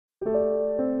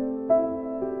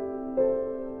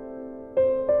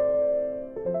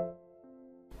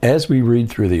As we read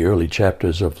through the early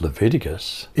chapters of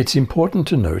Leviticus, it's important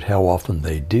to note how often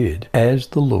they did as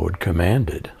the Lord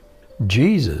commanded.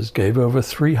 Jesus gave over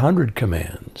 300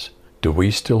 commands. Do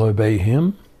we still obey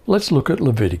him? Let's look at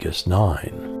Leviticus 9.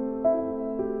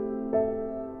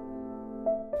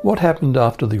 What happened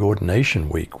after the ordination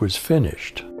week was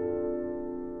finished?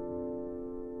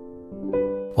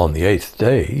 On the 8th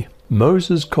day,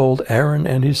 Moses called Aaron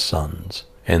and his sons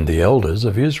and the elders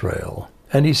of Israel,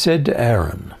 and he said to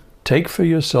Aaron, "Take for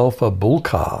yourself a bull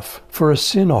calf for a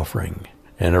sin offering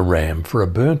and a ram for a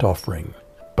burnt offering,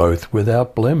 both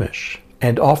without blemish,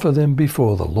 and offer them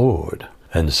before the Lord.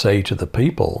 And say to the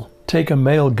people, take a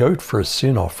male goat for a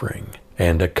sin offering,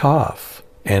 and a calf,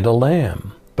 and a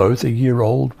lamb, both a year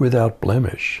old without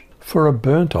blemish, for a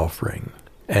burnt offering,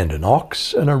 and an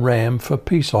ox and a ram for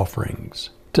peace offerings,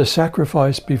 to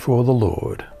sacrifice before the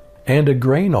Lord, and a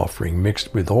grain offering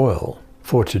mixed with oil,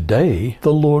 for today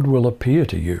the Lord will appear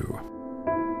to you."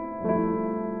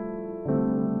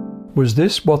 Was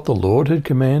this what the Lord had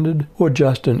commanded, or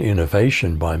just an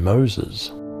innovation by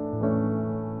Moses?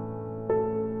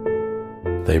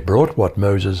 They brought what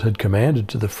Moses had commanded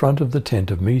to the front of the tent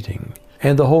of meeting,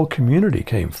 and the whole community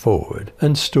came forward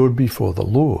and stood before the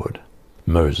Lord.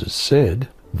 Moses said,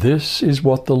 "This is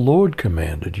what the Lord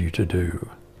commanded you to do,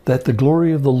 that the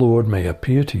glory of the Lord may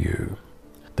appear to you."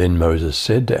 Then Moses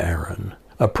said to Aaron,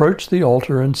 "Approach the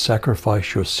altar and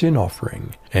sacrifice your sin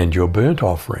offering and your burnt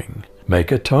offering.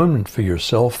 Make atonement for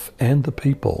yourself and the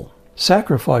people.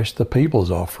 Sacrifice the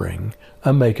people's offering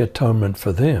and make atonement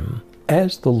for them,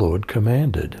 as the Lord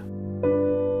commanded."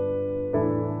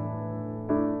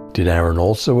 Did Aaron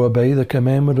also obey the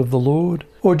commandment of the Lord,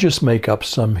 or just make up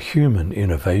some human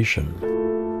innovation?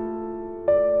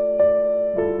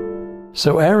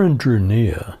 So Aaron drew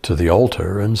near to the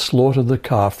altar and slaughtered the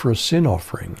calf for a sin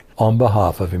offering on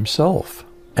behalf of himself.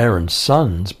 Aaron's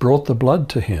sons brought the blood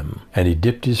to him, and he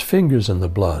dipped his fingers in the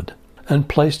blood and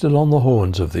placed it on the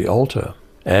horns of the altar.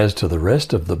 As to the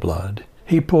rest of the blood,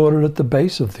 he poured it at the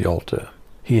base of the altar.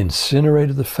 He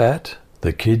incinerated the fat,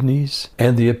 the kidneys,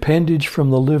 and the appendage from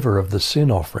the liver of the sin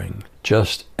offering,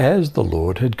 just as the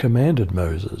Lord had commanded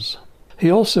Moses. He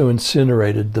also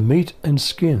incinerated the meat and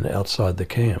skin outside the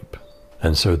camp.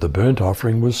 And so the burnt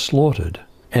offering was slaughtered,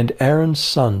 and Aaron's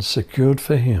sons secured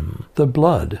for him the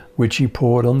blood which he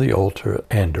poured on the altar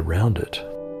and around it.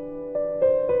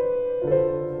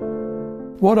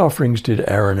 What offerings did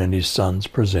Aaron and his sons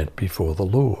present before the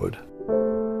Lord?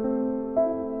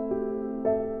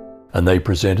 And they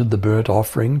presented the burnt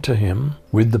offering to him,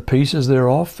 with the pieces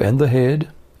thereof and the head,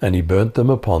 and he burnt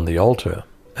them upon the altar.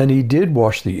 And he did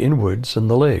wash the inwards and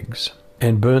the legs,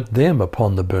 and burnt them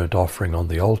upon the burnt offering on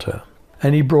the altar.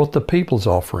 And he brought the people's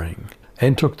offering,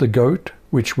 and took the goat,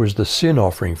 which was the sin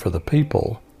offering for the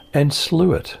people, and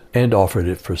slew it, and offered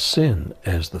it for sin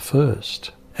as the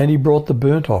first. And he brought the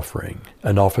burnt offering,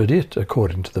 and offered it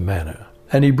according to the manner.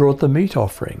 And he brought the meat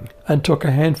offering, and took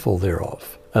a handful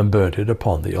thereof, and burnt it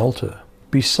upon the altar,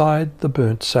 beside the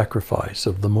burnt sacrifice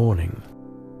of the morning.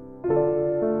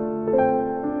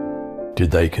 Did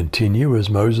they continue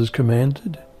as Moses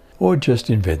commanded, or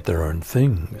just invent their own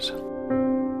things?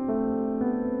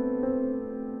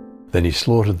 Then he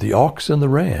slaughtered the ox and the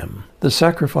ram, the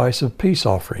sacrifice of peace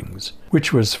offerings,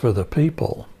 which was for the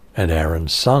people. And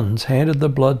Aaron's sons handed the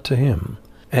blood to him,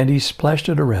 and he splashed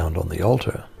it around on the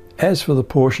altar. As for the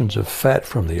portions of fat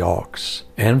from the ox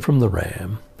and from the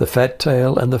ram, the fat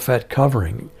tail and the fat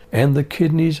covering, and the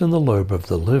kidneys and the lobe of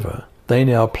the liver, they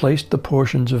now placed the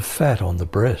portions of fat on the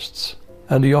breasts,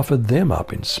 and he offered them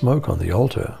up in smoke on the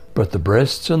altar. But the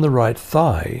breasts and the right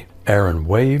thigh Aaron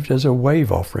waved as a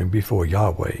wave offering before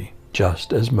Yahweh,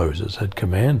 just as Moses had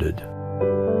commanded.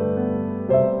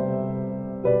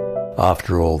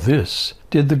 After all this,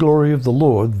 did the glory of the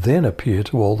Lord then appear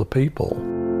to all the people?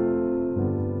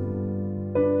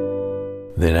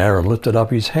 Then Aaron lifted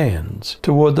up his hands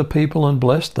toward the people and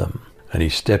blessed them, and he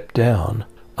stepped down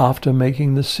after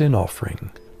making the sin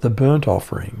offering, the burnt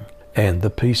offering, and the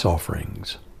peace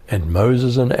offerings. And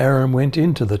Moses and Aaron went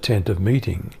into the tent of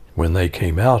meeting. When they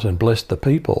came out and blessed the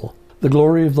people, the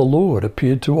glory of the Lord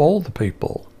appeared to all the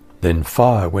people. Then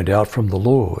fire went out from the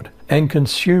Lord, and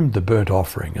consumed the burnt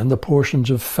offering and the portions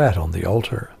of fat on the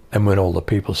altar. And when all the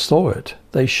people saw it,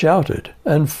 they shouted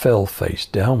and fell face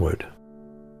downward.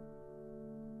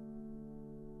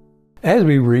 As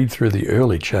we read through the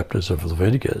early chapters of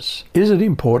Leviticus, is it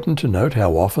important to note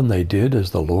how often they did as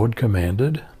the Lord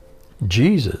commanded?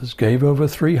 Jesus gave over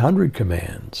 300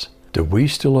 commands. Do we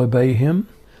still obey him?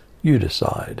 You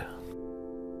decide.